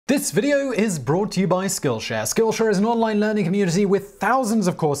This video is brought to you by Skillshare. Skillshare is an online learning community with thousands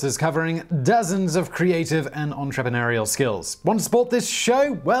of courses covering dozens of creative and entrepreneurial skills. Want to support this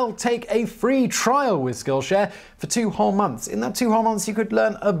show? Well, take a free trial with Skillshare for 2 whole months. In that 2 whole months, you could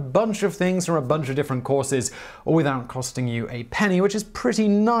learn a bunch of things from a bunch of different courses, all without costing you a penny, which is pretty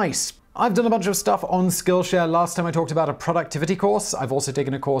nice. I've done a bunch of stuff on Skillshare. Last time I talked about a productivity course. I've also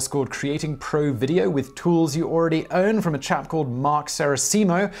taken a course called Creating Pro Video with Tools You Already Own from a chap called Mark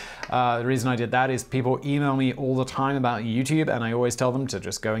Saracimo. The reason I did that is people email me all the time about YouTube, and I always tell them to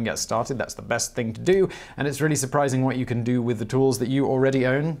just go and get started. That's the best thing to do, and it's really surprising what you can do with the tools that you already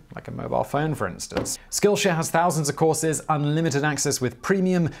own, like a mobile phone, for instance. Skillshare has thousands of courses, unlimited access with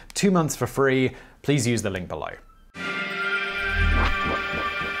premium, 2 months for free. Please use the link below.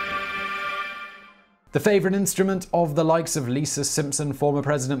 The favorite instrument of the likes of Lisa Simpson, former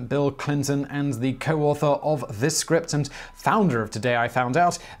President Bill Clinton, and the co-author of this script and founder of Today I Found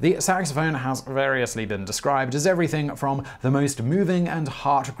Out, the saxophone has variously been described as everything from the most moving and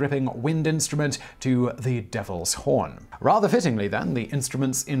heart-gripping wind instrument to the devil's horn. Rather fittingly then, the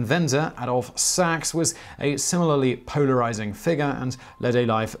instrument's inventor, Adolphe Sax, was a similarly polarizing figure and led a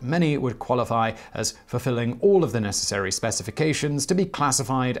life many would qualify as fulfilling all of the necessary specifications to be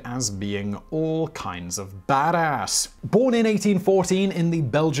classified as being all kinds of badass. Born in 1814 in the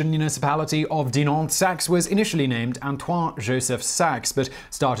Belgian municipality of Dinant, Sax was initially named Antoine Joseph Sax, but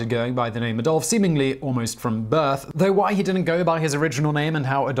started going by the name Adolphe seemingly almost from birth, though why he didn't go by his original name and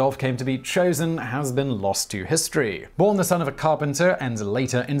how Adolphe came to be chosen has been lost to history. Born the son of a carpenter and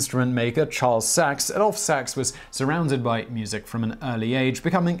later instrument maker Charles Sax, Adolphe Sax was surrounded by music from an early age,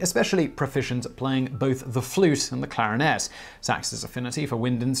 becoming especially proficient at playing both the flute and the clarinet. Sax's affinity for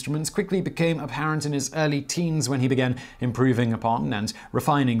wind instruments quickly became apparent in his early teens when he began improving upon and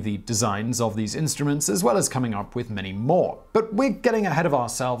refining the designs of these instruments, as well as coming up with many more. But we're getting ahead of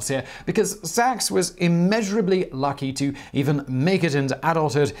ourselves here, because Sax was immeasurably lucky to even make it into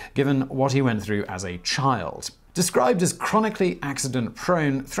adulthood, given what he went through as a child. Described as chronically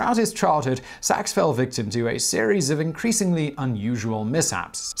accident-prone, throughout his childhood, Sax fell victim to a series of increasingly unusual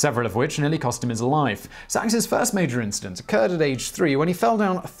mishaps, several of which nearly cost him his life. Sax's first major incident occurred at age 3 when he fell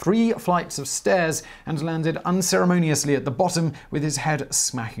down 3 flights of stairs and landed unceremoniously at the bottom with his head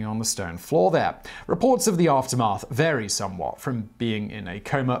smacking on the stone floor there. Reports of the aftermath vary somewhat, from being in a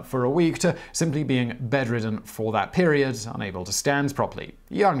coma for a week to simply being bedridden for that period, unable to stand properly.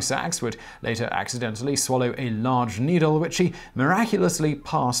 Young Sax would later accidentally swallow a large needle, which he miraculously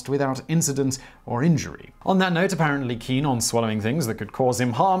passed without incident or injury. On that note, apparently keen on swallowing things that could cause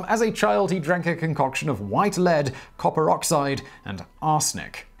him harm, as a child he drank a concoction of white lead, copper oxide, and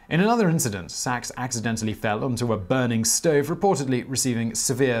arsenic. In another incident, Sax accidentally fell onto a burning stove, reportedly receiving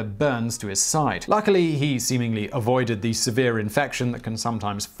severe burns to his side. Luckily, he seemingly avoided the severe infection that can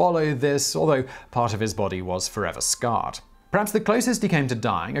sometimes follow this, although part of his body was forever scarred. Perhaps the closest he came to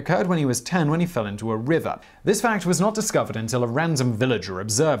dying occurred when he was 10 when he fell into a river. This fact was not discovered until a random villager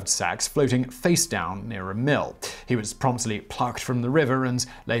observed Sax floating face down near a mill. He was promptly plucked from the river and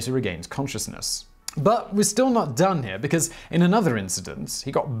later regained consciousness. But we're still not done here, because in another incident,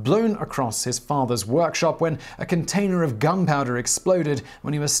 he got blown across his father's workshop when a container of gunpowder exploded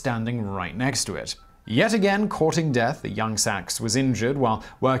when he was standing right next to it. Yet again, courting death, the young Sax was injured while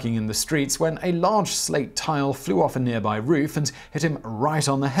working in the streets when a large slate tile flew off a nearby roof and hit him right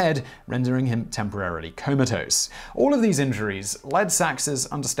on the head, rendering him temporarily comatose. All of these injuries led Sax's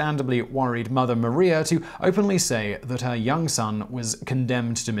understandably worried mother Maria to openly say that her young son was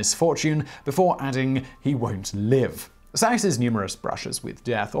condemned to misfortune, before adding, "He won't live." Sax's numerous brushes with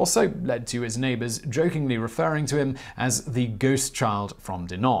death also led to his neighbors jokingly referring to him as the ghost child from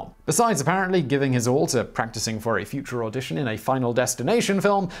Dinant. Besides apparently giving his all to practicing for a future audition in a Final Destination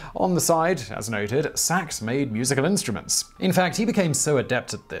film, on the side, as noted, Sax made musical instruments. In fact, he became so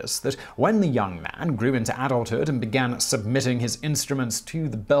adept at this that when the young man grew into adulthood and began submitting his instruments to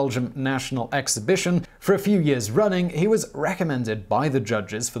the Belgium National Exhibition, for a few years running, he was recommended by the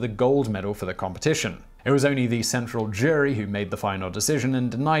judges for the gold medal for the competition. It was only the central jury who made the final decision and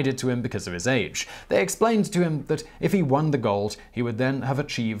denied it to him because of his age. They explained to him that if he won the gold, he would then have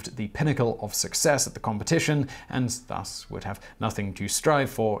achieved the pinnacle of success at the competition, and thus would have nothing to strive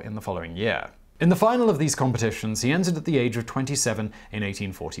for in the following year. In the final of these competitions, he entered at the age of 27 in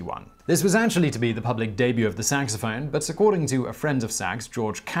 1841. This was actually to be the public debut of the saxophone, but according to a friend of Sax,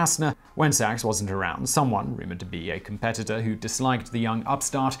 George Kastner, when Sax wasn't around, someone, rumored to be a competitor who disliked the young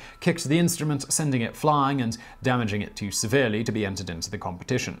upstart, kicked the instrument, sending it flying and damaging it too severely to be entered into the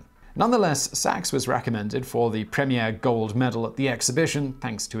competition. Nonetheless, Sax was recommended for the premier gold medal at the exhibition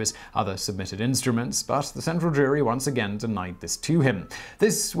thanks to his other submitted instruments, but the central jury once again denied this to him.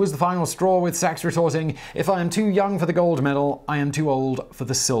 This was the final straw, with Sax retorting, "If I am too young for the gold medal, I am too old for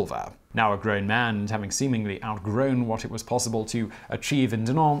the silver." Now a grown man and having seemingly outgrown what it was possible to achieve in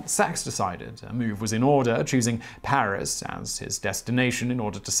Dinant, Sax decided a move was in order, choosing Paris as his destination in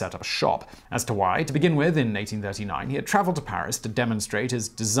order to set up a shop. As to why, to begin with, in 1839 he had travelled to Paris to demonstrate his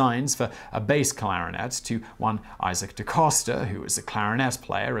designs for a bass clarinet to one Isaac de Coster, who was a clarinet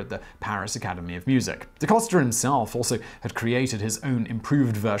player at the Paris Academy of Music. De Coster himself also had created his own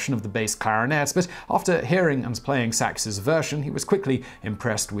improved version of the bass clarinet, but after hearing and playing Sax's version, he was quickly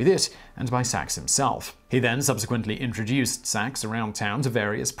impressed with it and by Sax himself. He then subsequently introduced Sax around town to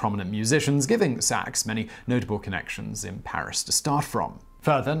various prominent musicians, giving Sax many notable connections in Paris to start from.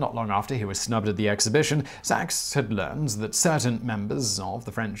 Further, not long after he was snubbed at the exhibition, Sax had learned that certain members of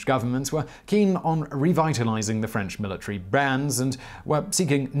the French government were keen on revitalizing the French military bands and were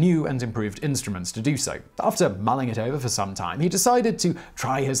seeking new and improved instruments to do so. After mulling it over for some time, he decided to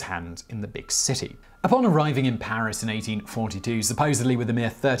try his hand in the big city. Upon arriving in Paris in 1842, supposedly with a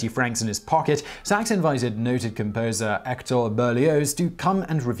mere 30 francs in his pocket, Sax invited noted composer Hector Berlioz to come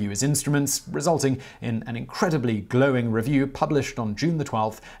and review his instruments, resulting in an incredibly glowing review published on June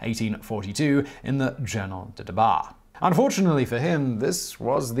 12, 1842 in the Journal de Debat. Unfortunately for him, this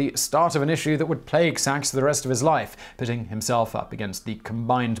was the start of an issue that would plague Sax for the rest of his life, pitting himself up against the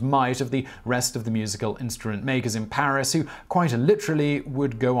combined might of the rest of the musical instrument makers in Paris, who quite literally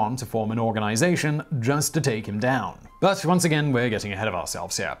would go on to form an organization just to take him down. But once again, we're getting ahead of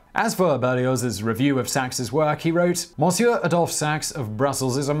ourselves here. As for Berlioz's review of Sax's work, he wrote, "Monsieur Adolphe Sax of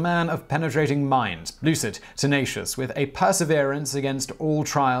Brussels is a man of penetrating mind, lucid, tenacious, with a perseverance against all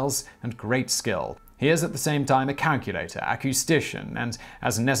trials and great skill. He is at the same time a calculator, acoustician, and,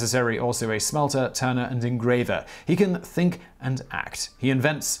 as necessary, also a smelter, turner, and engraver. He can think and act. He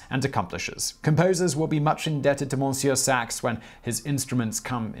invents and accomplishes. Composers will be much indebted to Monsieur Sax when his instruments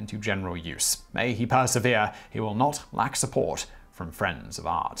come into general use. May he persevere. He will not lack support from friends of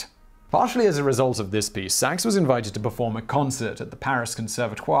art." Partially as a result of this piece, Sax was invited to perform a concert at the Paris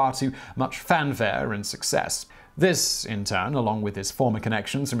Conservatoire to much fanfare and success. This, in turn, along with his former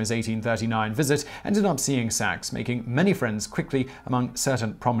connections from his 1839 visit, ended up seeing Sax making many friends quickly among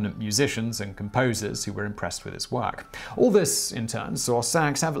certain prominent musicians and composers who were impressed with his work. All this, in turn, saw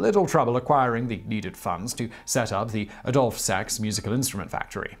Sax have little trouble acquiring the needed funds to set up the Adolphe Sax musical instrument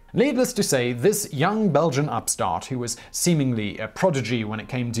factory. Needless to say, this young Belgian upstart, who was seemingly a prodigy when it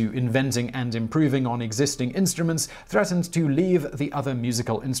came to inventing and improving on existing instruments, threatened to leave the other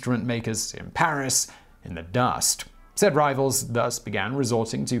musical instrument makers in Paris in the dust. Said rivals thus began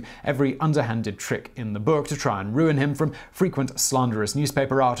resorting to every underhanded trick in the book to try and ruin him, from frequent slanderous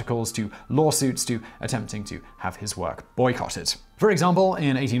newspaper articles to lawsuits to attempting to have his work boycotted. For example,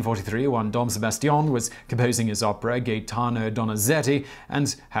 in 1843, one Dom Sebastian was composing his opera Gaetano Donizetti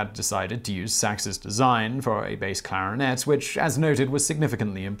and had decided to use Sax's design for a bass clarinet, which, as noted, was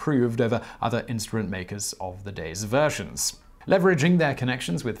significantly improved over other instrument makers of the day's versions. Leveraging their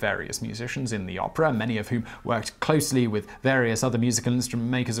connections with various musicians in the opera, many of whom worked closely with various other musical instrument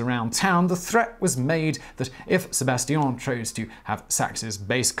makers around town, the threat was made that if Sebastian chose to have Sax's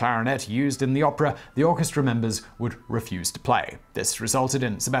bass clarinet used in the opera, the orchestra members would refuse to play. This resulted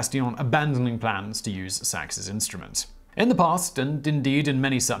in Sebastian abandoning plans to use Sax's instrument. In the past, and indeed in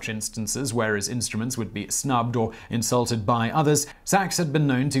many such instances where his instruments would be snubbed or insulted by others, Sax had been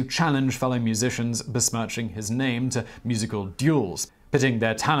known to challenge fellow musicians, besmirching his name to musical duels, pitting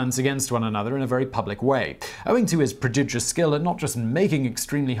their talents against one another in a very public way. Owing to his prodigious skill at not just making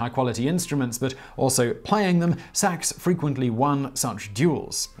extremely high-quality instruments, but also playing them, Sax frequently won such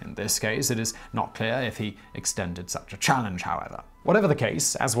duels. In this case, it is not clear if he extended such a challenge, however. Whatever the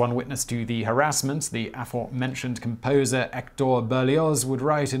case, as one witness to the harassment, the aforementioned composer Hector Berlioz would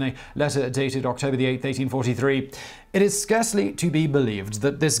write in a letter dated October 8, 1843, "It is scarcely to be believed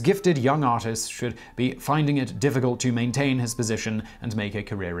that this gifted young artist should be finding it difficult to maintain his position and make a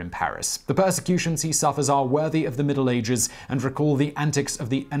career in Paris. The persecutions he suffers are worthy of the Middle Ages and recall the antics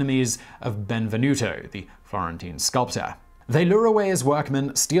of the enemies of Benvenuto, the Florentine sculptor. They lure away his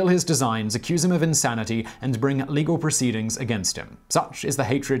workmen, steal his designs, accuse him of insanity, and bring legal proceedings against him. Such is the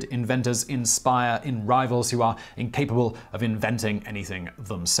hatred inventors inspire in rivals who are incapable of inventing anything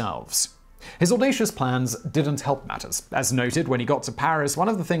themselves." His audacious plans didn't help matters. As noted, when he got to Paris, one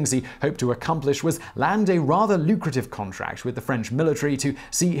of the things he hoped to accomplish was land a rather lucrative contract with the French military to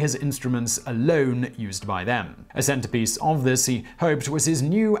see his instruments alone used by them. A centerpiece of this, he hoped, was his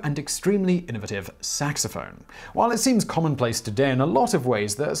new and extremely innovative saxophone. While it seems commonplace today in a lot of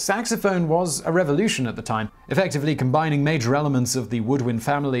ways, the saxophone was a revolution at the time, effectively combining major elements of the woodwind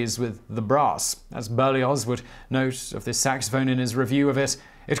families with the brass. As Berlioz would note of this saxophone in his review of it,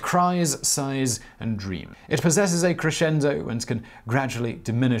 "It cries, sighs, and dreams. It possesses a crescendo and can gradually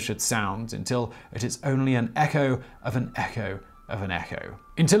diminish its sound until it is only an echo of an echo of an echo.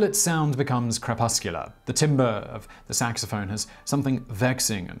 Until its sound becomes crepuscular. The timbre of the saxophone has something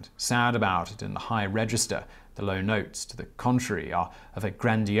vexing and sad about it in the high register. The low notes, to the contrary, are of a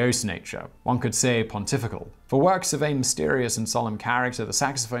grandiose nature, one could say pontifical. For works of a mysterious and solemn character, the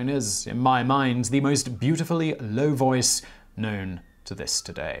saxophone is, in my mind, the most beautifully low voice known to this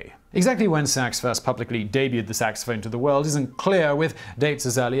day." Exactly when Sax first publicly debuted the saxophone to the world isn't clear, with dates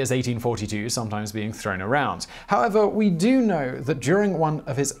as early as 1842 sometimes being thrown around. However, we do know that during one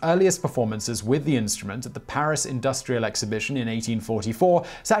of his earliest performances with the instrument at the Paris Industrial Exhibition in 1844,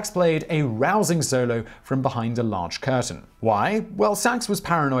 Sax played a rousing solo from behind a large curtain. Why? Well, Sax was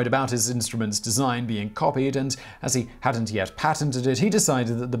paranoid about his instrument's design being copied, and as he hadn't yet patented it, he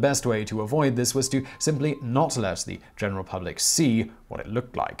decided that the best way to avoid this was to simply not let the general public see what it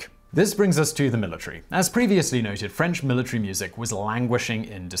looked like. This brings us to the military. As previously noted, French military music was languishing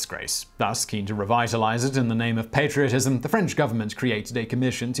in disgrace. Thus, keen to revitalize it in the name of patriotism, the French government created a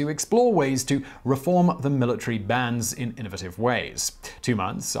commission to explore ways to reform the military bands in innovative ways. 2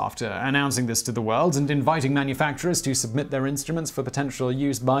 months after announcing this to the world and inviting manufacturers to submit their instruments for potential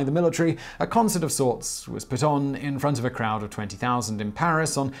use by the military, a concert of sorts was put on in front of a crowd of 20,000 in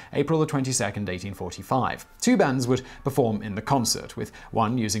Paris on April 22nd, 1845. 2 bands would perform in the concert, with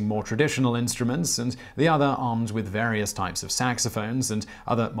one using more traditional instruments and the other armed with various types of saxophones and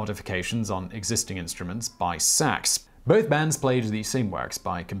other modifications on existing instruments by Sax. Both bands played the same works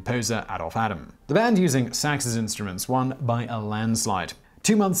by composer Adolphe Sax. The band using Sax's instruments won by a landslide.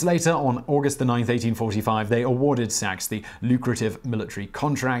 2 months later, on August 9, 1845, they awarded Sax the lucrative military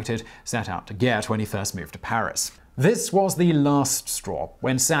contract he'd set out to get when he first moved to Paris. This was the last straw.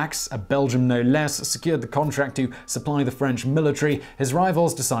 When Sax, a Belgian no less, secured the contract to supply the French military, his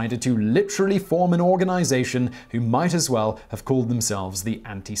rivals decided to literally form an organization who might as well have called themselves the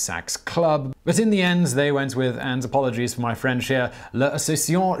Anti-Sax Club. But in the end, they went with, and apologies for my French here,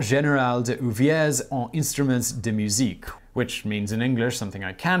 l'Association Générale des Ouvriers en Instruments de Musique, which means in English something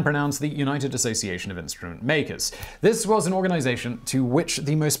I can pronounce, the United Association of Instrument Makers. This was an organization to which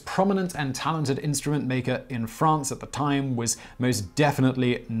the most prominent and talented instrument maker in France at the time was most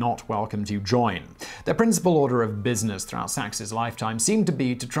definitely not welcome to join. Their principal order of business throughout Sax's lifetime seemed to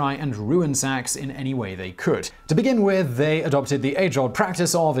be to try and ruin Sax in any way they could. To begin with, they adopted the age-old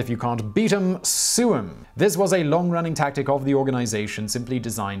practice of, if you can't beat 'em, sue 'em. This was a long-running tactic of the organization, simply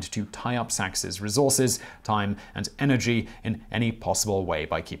designed to tie up Sax's resources, time, and energy in any possible way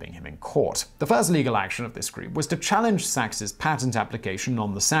by keeping him in court. The first legal action of this group was to challenge Sax's patent application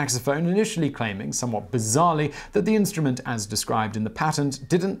on the saxophone, initially claiming, somewhat bizarrely, that the instrument as described in the patent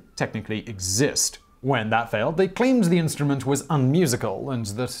didn't technically exist. When that failed, they claimed the instrument was unmusical and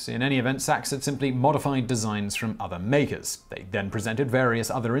that, in any event, Sax had simply modified designs from other makers. They then presented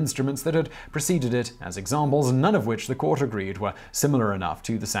various other instruments that had preceded it as examples, none of which the court agreed were similar enough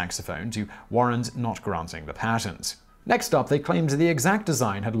to the saxophone to warrant not granting the patent. Next up, they claimed the exact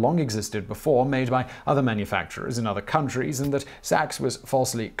design had long existed before, made by other manufacturers in other countries, and that Sax was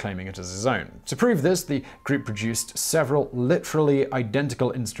falsely claiming it as his own. To prove this, the group produced several literally identical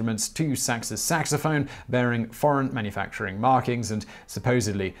instruments to Sax's saxophone, bearing foreign manufacturing markings and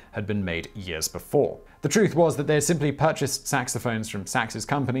supposedly had been made years before. The truth was that they had simply purchased saxophones from Sax's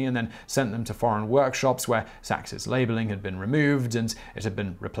company and then sent them to foreign workshops where Sax's labeling had been removed and it had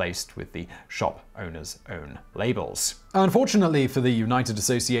been replaced with the shop owner's own labels. Unfortunately for the United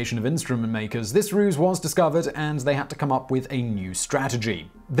Association of Instrument Makers, this ruse was discovered and they had to come up with a new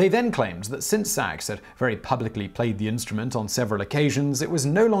strategy. They then claimed that since Sax had very publicly played the instrument on several occasions, it was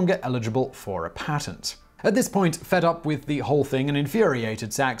no longer eligible for a patent. At this point, fed up with the whole thing and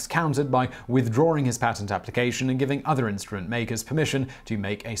infuriated, Sax countered by withdrawing his patent application and giving other instrument makers permission to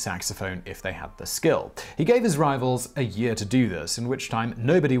make a saxophone if they had the skill. He gave his rivals a year to do this, in which time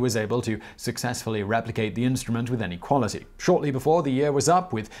nobody was able to successfully replicate the instrument with any quality. Shortly before the year was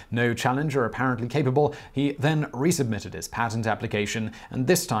up, with no challenger apparently capable, he then resubmitted his patent application, and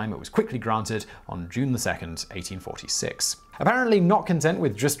this time it was quickly granted on June 2nd, 1846. Apparently not content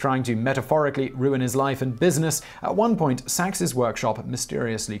with just trying to metaphorically ruin his life and business, at one point Sax's workshop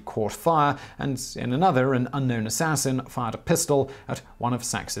mysteriously caught fire, and in another, an unknown assassin fired a pistol at one of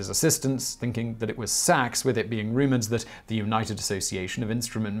Sax's assistants, thinking that it was Sax, with it being rumored that the United Association of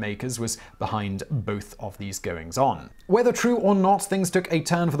Instrument Makers was behind both of these goings-on. Whether true or not, things took a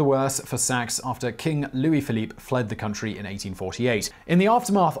turn for the worse for Sax after King Louis-Philippe fled the country in 1848. In the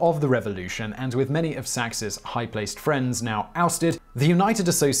aftermath of the revolution, and with many of Sax's high-placed friends now ousted, the United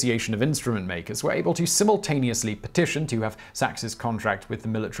Association of Instrument Makers were able to simultaneously petition to have Sax's contract with the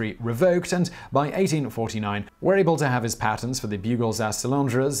military revoked, and by 1849 were able to have his patents for the bugles à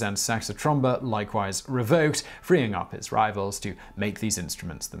cylindres and saxotromba likewise revoked, freeing up his rivals to make these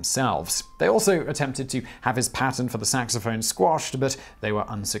instruments themselves. They also attempted to have his patent for the saxophone squashed, but they were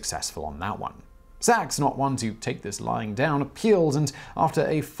unsuccessful on that one. Sax, not one to take this lying down, appealed, and after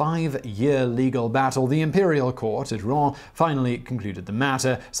a 5-year legal battle, the imperial court at Rouen finally concluded the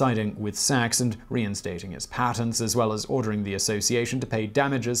matter, siding with Sax and reinstating his patents, as well as ordering the association to pay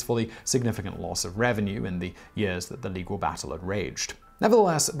damages for the significant loss of revenue in the years that the legal battle had raged.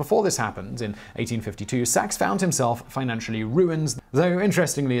 Nevertheless, before this happened, in 1852, Sax found himself financially ruined, though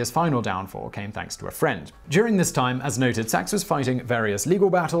interestingly his final downfall came thanks to a friend. During this time, as noted, Sax was fighting various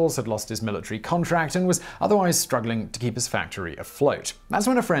legal battles, had lost his military contract, and was otherwise struggling to keep his factory afloat. That's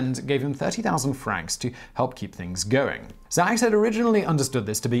when a friend gave him 30,000 francs to help keep things going. Sax had originally understood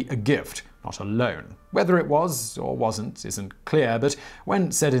this to be a gift, not a loan. Whether it was or wasn't isn't clear, but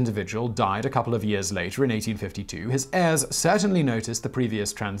when said individual died a couple of years later in 1852, his heirs certainly noticed the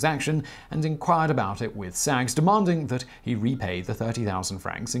previous transaction and inquired about it with Sax, demanding that he repay the 30,000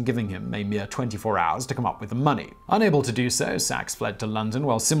 francs and giving him a mere 24 hours to come up with the money. Unable to do so, Sax fled to London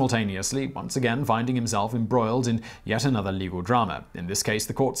while simultaneously once again finding himself embroiled in yet another legal drama. In this case,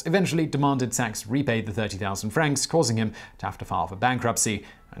 the courts eventually demanded Sax repay the 30,000 francs, causing him to have to file for bankruptcy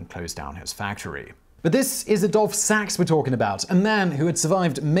and close down his factory. But this is Adolphe Sax we're talking about, a man who had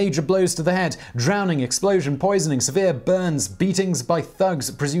survived major blows to the head, drowning, explosion, poisoning, severe burns, beatings by thugs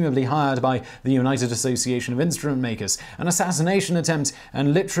presumably hired by the United Association of Instrument Makers, an assassination attempt,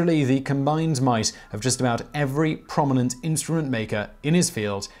 and literally the combined might of just about every prominent instrument maker in his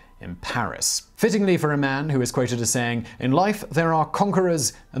field in Paris. Fittingly for a man who is quoted as saying, "In life there are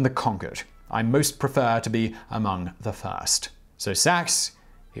conquerors and the conquered. I most prefer to be among the first." So Sax,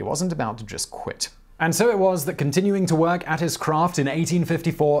 he wasn't about to just quit. And so it was that, continuing to work at his craft in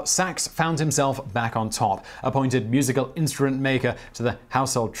 1854, Sax found himself back on top, appointed musical instrument maker to the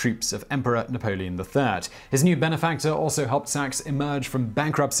household troops of Emperor Napoleon III. His new benefactor also helped Sax emerge from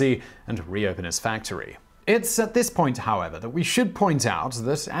bankruptcy and reopen his factory. It's at this point, however, that we should point out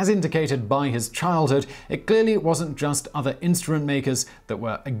that, as indicated by his childhood, it clearly wasn't just other instrument makers that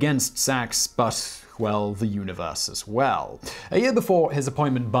were against Sax, but, well, the universe as well. A year before his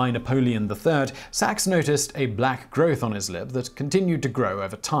appointment by Napoleon III, Sax noticed a black growth on his lip that continued to grow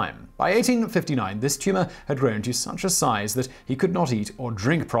over time. By 1859, this tumor had grown to such a size that he could not eat or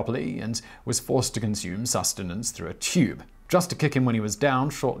drink properly and was forced to consume sustenance through a tube. Just to kick him when he was down,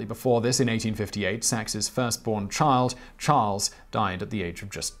 shortly before this, in 1858, Sax's firstborn child, Charles, died at the age of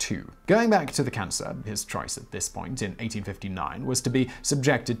just 2. Going back to the cancer, his choice at this point, in 1859, was to be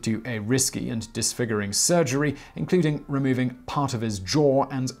subjected to a risky and disfiguring surgery, including removing part of his jaw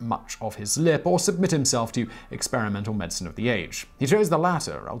and much of his lip, or submit himself to experimental medicine of the age. He chose the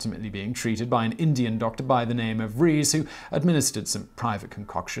latter, ultimately being treated by an Indian doctor by the name of Rees, who administered some private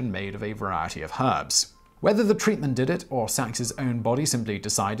concoction made of a variety of herbs. Whether the treatment did it, or Sax's own body simply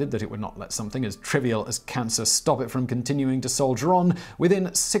decided that it would not let something as trivial as cancer stop it from continuing to soldier on,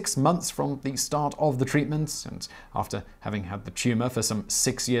 within 6 months from the start of the treatment, and after having had the tumor for some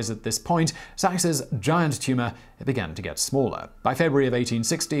 6 years at this point, Sax's giant tumor began to get smaller. By February of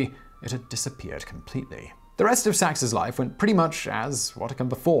 1860, it had disappeared completely. The rest of Sax's life went pretty much as what had come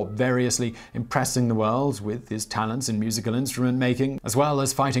before, variously impressing the world with his talents in musical instrument making, as well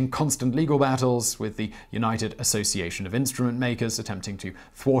as fighting constant legal battles with the United Association of Instrument Makers, attempting to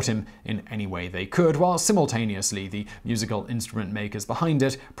thwart him in any way they could, while simultaneously the musical instrument makers behind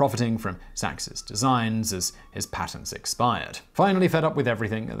it profiting from Sax's designs as his patents expired. Finally fed up with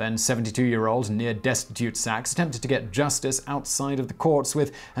everything, then 72-year-old near-destitute Sax attempted to get justice outside of the courts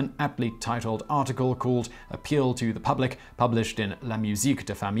with an aptly titled article called Appeal to the Public, published in La Musique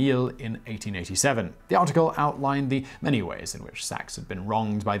de Famille in 1887. The article outlined the many ways in which Sax had been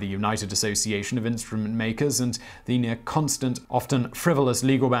wronged by the United Association of Instrument Makers and the near constant, often frivolous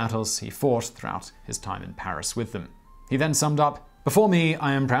legal battles he fought throughout his time in Paris with them. He then summed up Before me,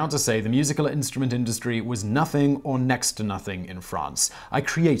 I am proud to say the musical instrument industry was nothing or next to nothing in France. I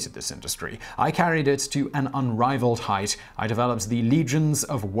created this industry. I carried it to an unrivaled height. I developed the legions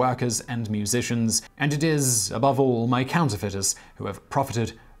of workers and musicians, and it is, above all, my counterfeiters who have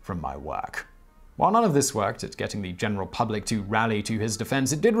profited from my work. While none of this worked at getting the general public to rally to his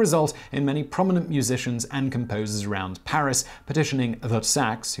defense, it did result in many prominent musicians and composers around Paris petitioning that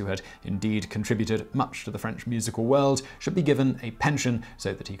Sax, who had indeed contributed much to the French musical world, should be given a pension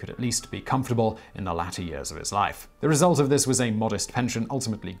so that he could at least be comfortable in the latter years of his life. The result of this was a modest pension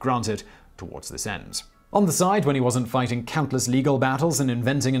ultimately granted towards this end. On the side, when he wasn't fighting countless legal battles and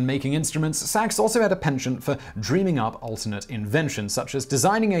inventing and making instruments, Sax also had a penchant for dreaming up alternate inventions, such as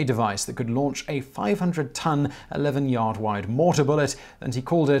designing a device that could launch a 500-ton, 11-yard-wide mortar bullet, and he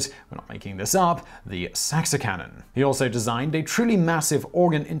called it, we're not making this up, the Saxophone. He also designed a truly massive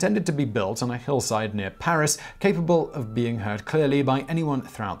organ intended to be built on a hillside near Paris, capable of being heard clearly by anyone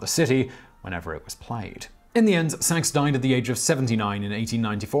throughout the city whenever it was played. In the end, Sax died at the age of 79 in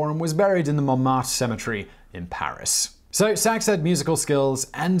 1894 and was buried in the Montmartre Cemetery in Paris. So Sax had musical skills,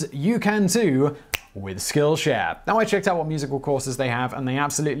 and you can too with Skillshare. Now, I checked out what musical courses they have, and they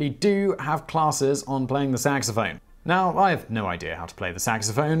absolutely do have classes on playing the saxophone. Now, I have no idea how to play the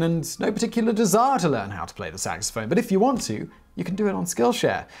saxophone and no particular desire to learn how to play the saxophone, but if you want to, you can do it on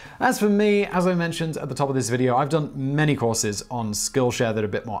Skillshare. As for me, as I mentioned at the top of this video, I've done many courses on Skillshare that are a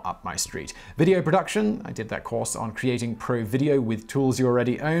bit more up my street. Video production, I did that course on creating pro video with tools you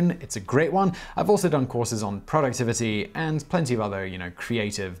already own. It's a great one. I've also done courses on productivity and plenty of other,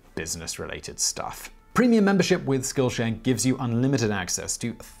 creative business-related stuff. Premium membership with Skillshare gives you unlimited access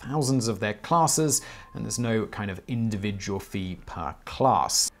to thousands of their classes, and there's no kind of individual fee per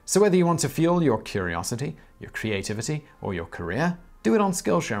class. So whether you want to fuel your curiosity, your creativity, or your career, do it on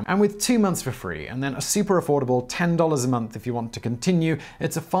Skillshare. And with 2 months for free, and then a super affordable $10 a month if you want to continue,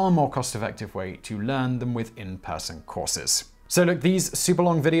 it's a far more cost-effective way to learn than with in-person courses. So look, these super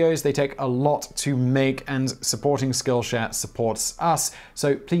long videos, they take a lot to make, and supporting Skillshare supports us.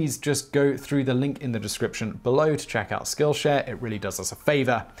 So please just go through the link in the description below to check out Skillshare. It really does us a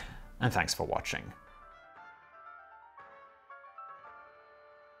favor. And thanks for watching.